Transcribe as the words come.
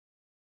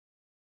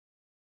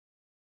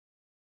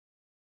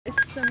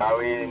so much. Are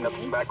we in the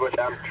backward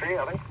down the tree,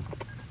 I think?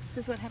 This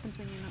is what happens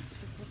when you're not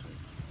specific.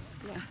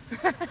 Yeah.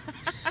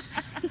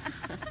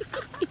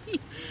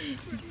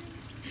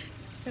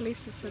 At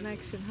least it's an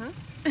action, huh?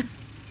 So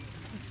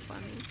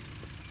funny.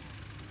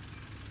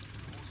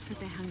 So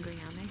they're hungry,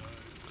 are they?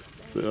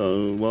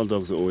 Wild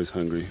dogs are always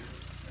hungry,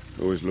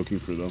 always looking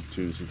for the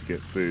opportunity to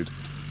get food.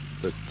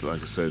 But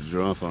like I said,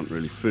 giraffe aren't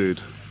really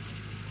food.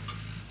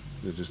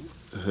 They're just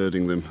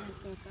herding them. I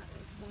thought that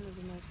was one of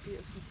the most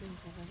beautiful things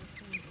I've ever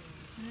seen.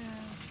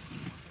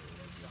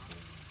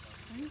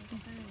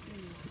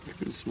 You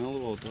can smell the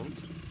wild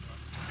dogs.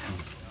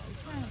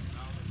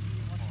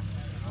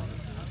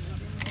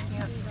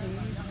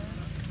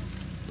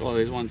 Oh,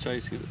 there's one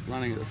chasing it,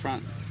 running at the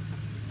front.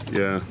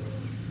 Yeah,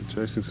 they're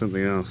chasing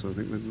something else. I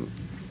think they're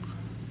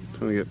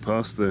trying to get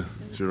past the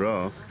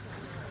giraffe.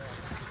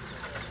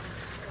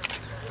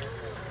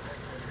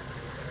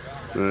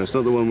 No, it's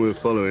not the one we were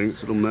following,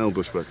 it's a little male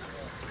bushbuck.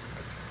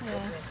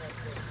 Yeah.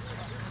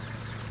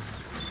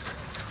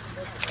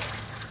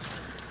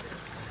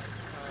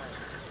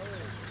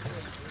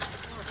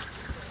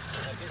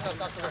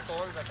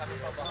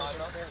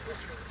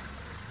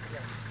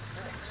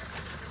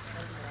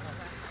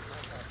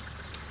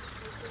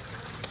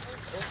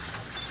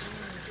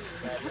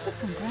 They cover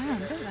some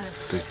ground, don't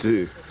they? They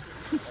do.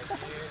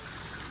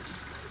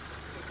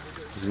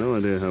 I've no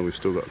idea how we've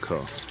still got a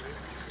car,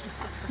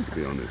 to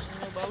be honest.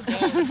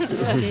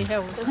 Yeah,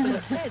 or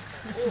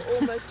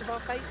most of our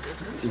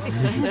faces. It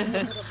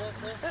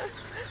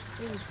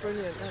was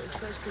brilliant. That was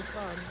such good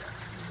fun.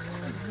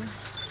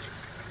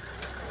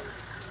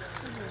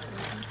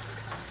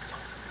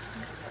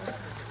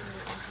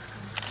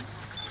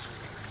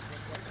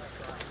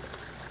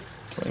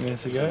 20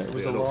 minutes ago, it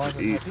was alive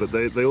and eat, but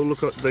they all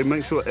look. They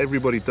make sure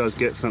everybody does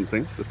get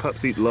something. The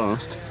pups eat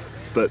last,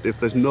 but if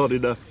there's not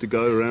enough to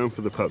go around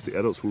for the pups, the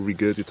adults will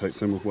regurgitate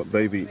some of what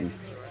they've eaten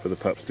for the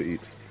pups to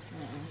eat.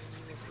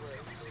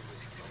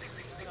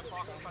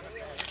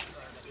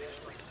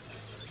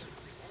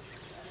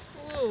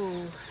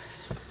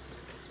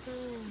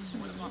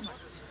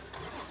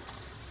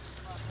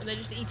 And they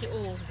just eat it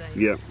all, do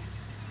they? Yeah.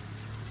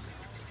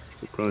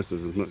 Surprised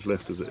there's as much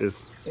left as it is.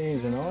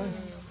 Ears and eyes.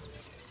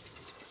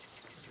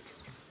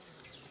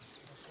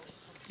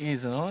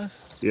 Ears and eyes?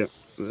 Yeah,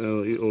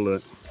 they'll eat all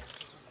that.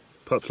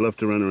 Pups love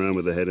to run around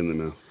with their head in their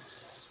mouth.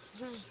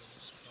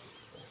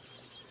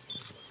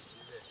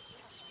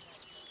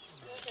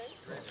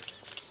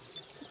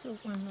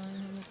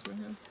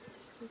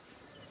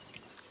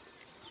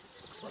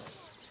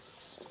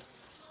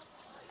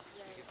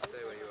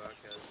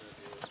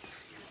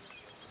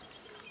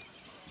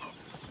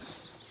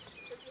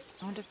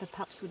 I wonder if the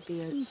pups would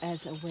be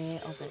as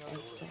aware of it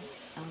as the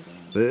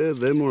elder.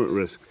 They're more at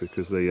risk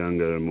because they're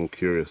younger and more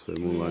curious. They're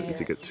more likely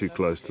to get too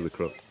close to the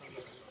croc.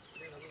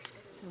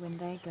 So when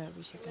they go,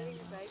 we should go.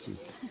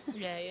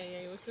 Yeah.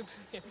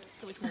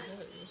 Which one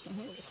goes?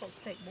 The cops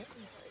take more.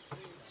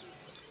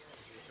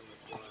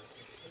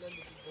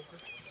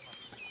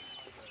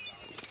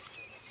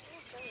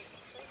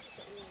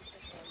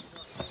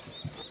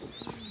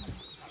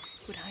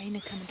 Would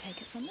hyena come and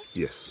take it from them?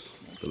 Yes,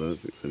 but I don't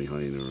think there's any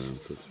hyena around,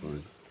 so it's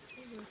fine.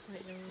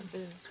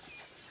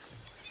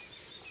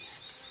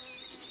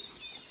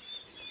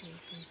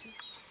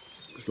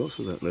 There's lots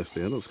of that left.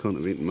 The adults can't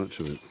have eaten much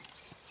of it.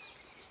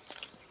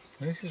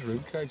 This is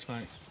rib cage,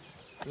 mate.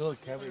 Look all the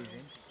cavities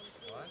in.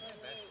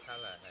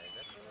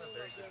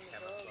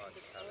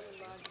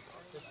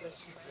 It's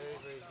actually very,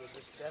 very good.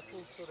 This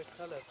dappled sort of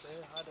colour,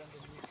 very hard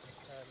underneath.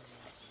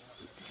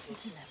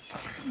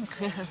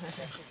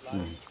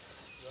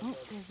 Oh,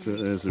 So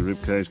there's the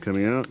rib cage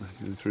coming out,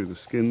 going through the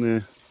skin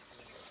there.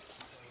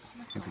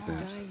 Look at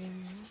that.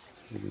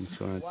 Look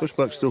inside.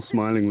 Bushbuck's still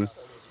smiling though.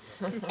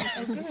 Oh,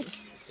 good.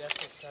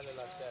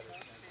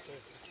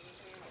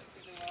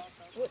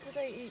 What do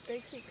they eat?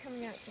 They keep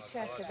coming out to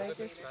check. Are they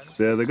just...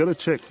 Yeah, they've got to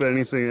check for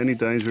anything, any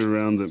danger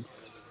around them.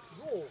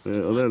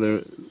 Although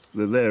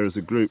they're there as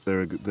a group,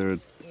 they're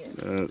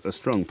a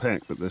strong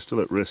pack, but they're still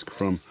at risk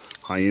from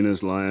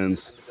hyenas,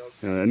 lions.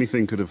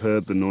 Anything could have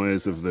heard the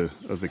noise of the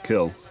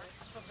kill.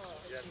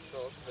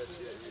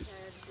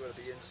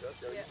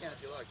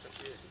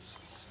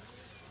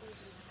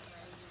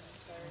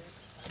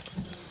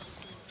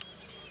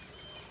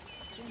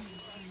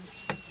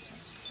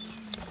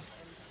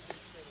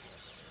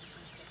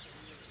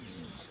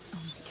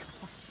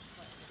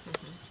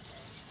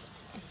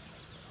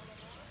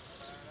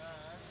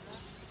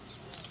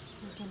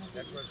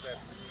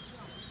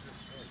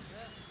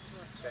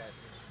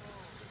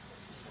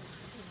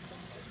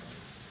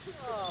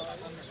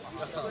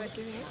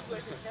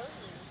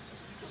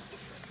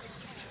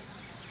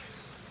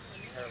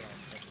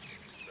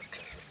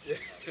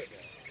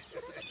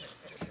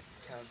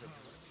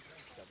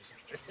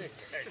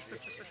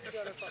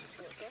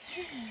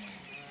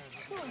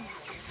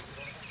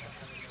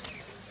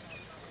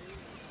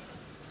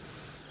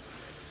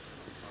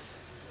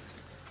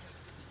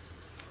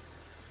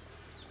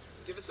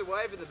 Give us a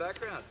wave in the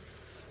background.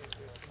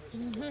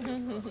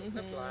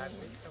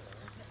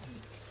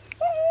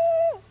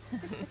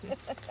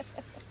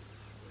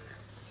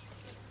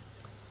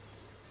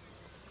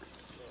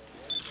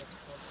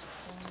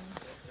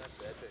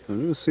 I've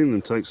never seen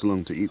them take so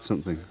long to eat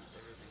something.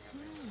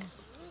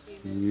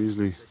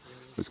 Usually,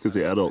 it's because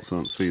the adults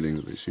aren't feeding,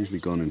 but it's usually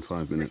gone in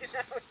 5 minutes.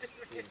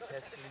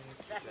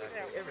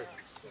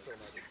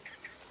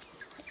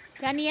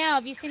 Danielle,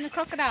 have you seen the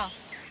crocodile?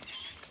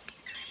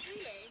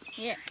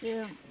 Yeah.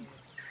 Yeah.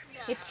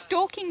 It's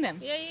stalking them.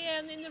 Yeah, yeah,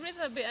 and in the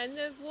river, and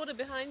the water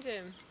behind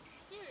him.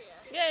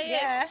 Yeah,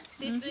 yeah.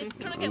 See, it's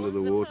trying to get Under one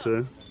the from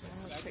water.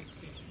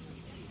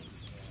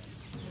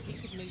 He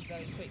could move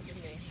very quick,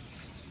 couldn't he?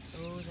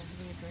 Oh,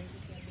 that's really brave.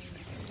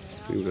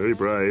 Being very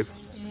brave.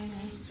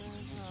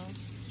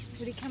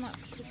 Would he come up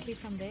quickly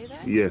from there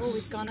though? Yes. Oh,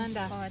 he's gone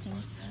under.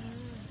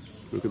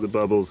 Look at the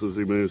bubbles as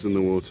he moves in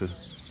the water.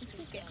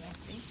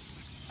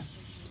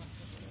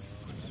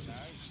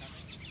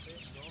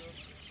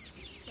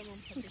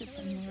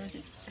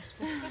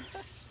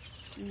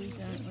 Do we,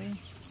 don't we?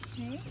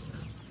 Hey?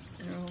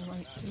 They're all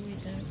like, do we,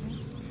 don't we?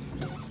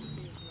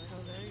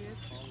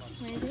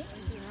 Maybe?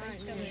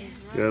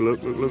 Yeah,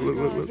 look, look, look, look,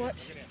 look, look.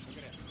 Watch.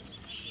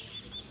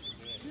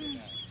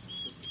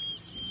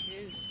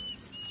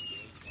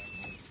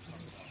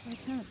 I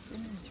can't see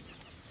him.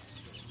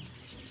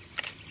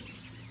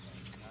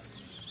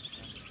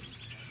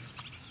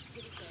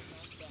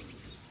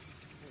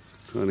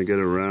 Trying to get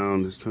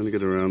around, he's trying to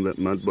get around that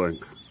mud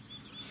bank.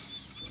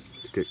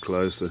 To get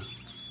closer.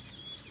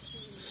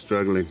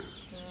 Struggling.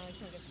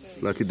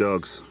 Lucky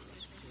dogs.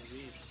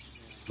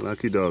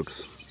 Lucky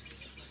dogs.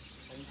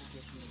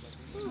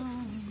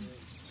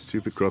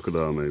 Stupid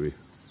crocodile maybe.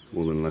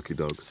 More than lucky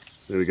dogs.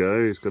 There we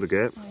go, he's got a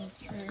gap.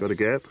 Got a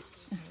gap.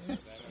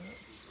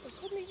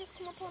 Couldn't he just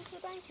come up onto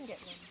the bank and get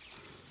them?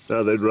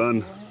 Oh, they'd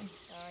run. Oh,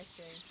 I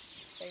see.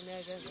 They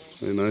know, don't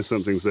they? They know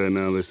something's there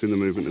now, they've seen the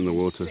movement in the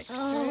water.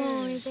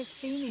 Oh, they've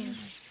seen him.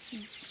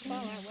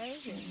 Far that way,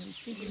 isn't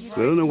it?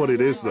 They don't know what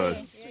it is though.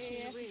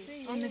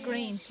 On the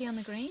green. See on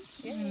the green?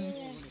 Yeah, yeah, yeah.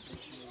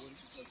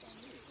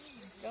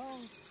 Go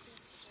on.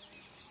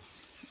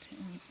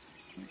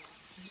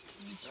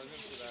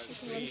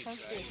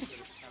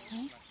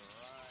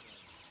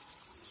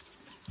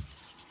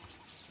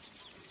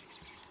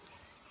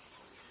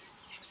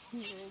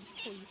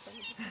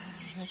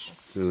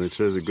 Yeah, they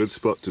chose a good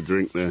spot to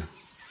drink there.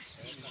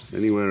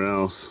 Anywhere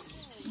else,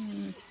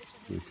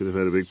 they could have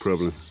had a big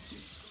problem.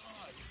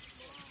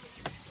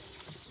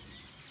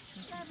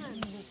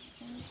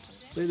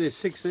 There's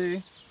 6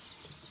 there.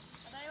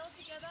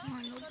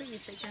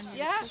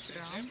 Yeah.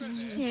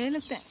 Yeah,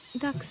 look, that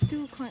duck's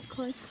still quite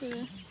close to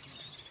the...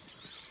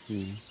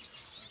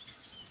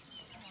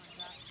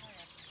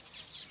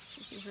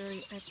 This is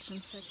very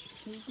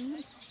action-packed, isn't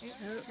it?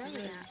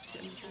 Very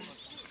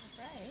action-packed.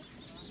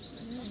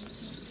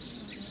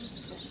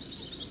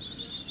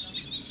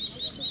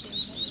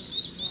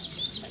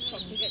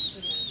 He gets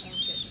good now,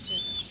 can't it?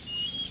 Because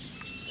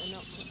they're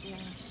not, yeah,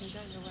 they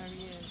don't know where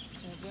he is.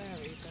 They're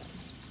wary, but...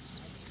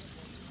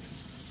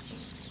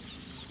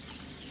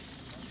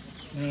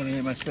 You don't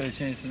get much better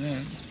chance than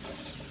that. Too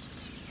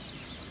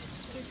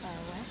far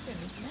away from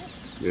him, isn't it?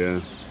 Yeah,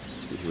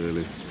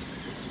 really.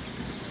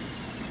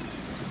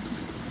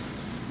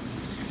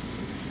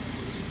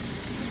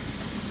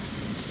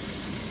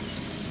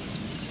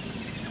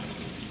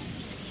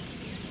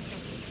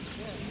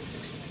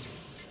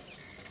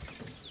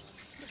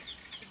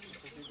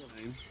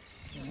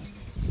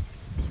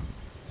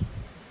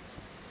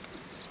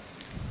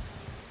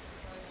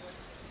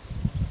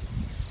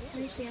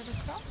 Where's the other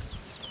croc?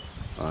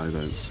 I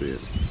don't see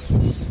it.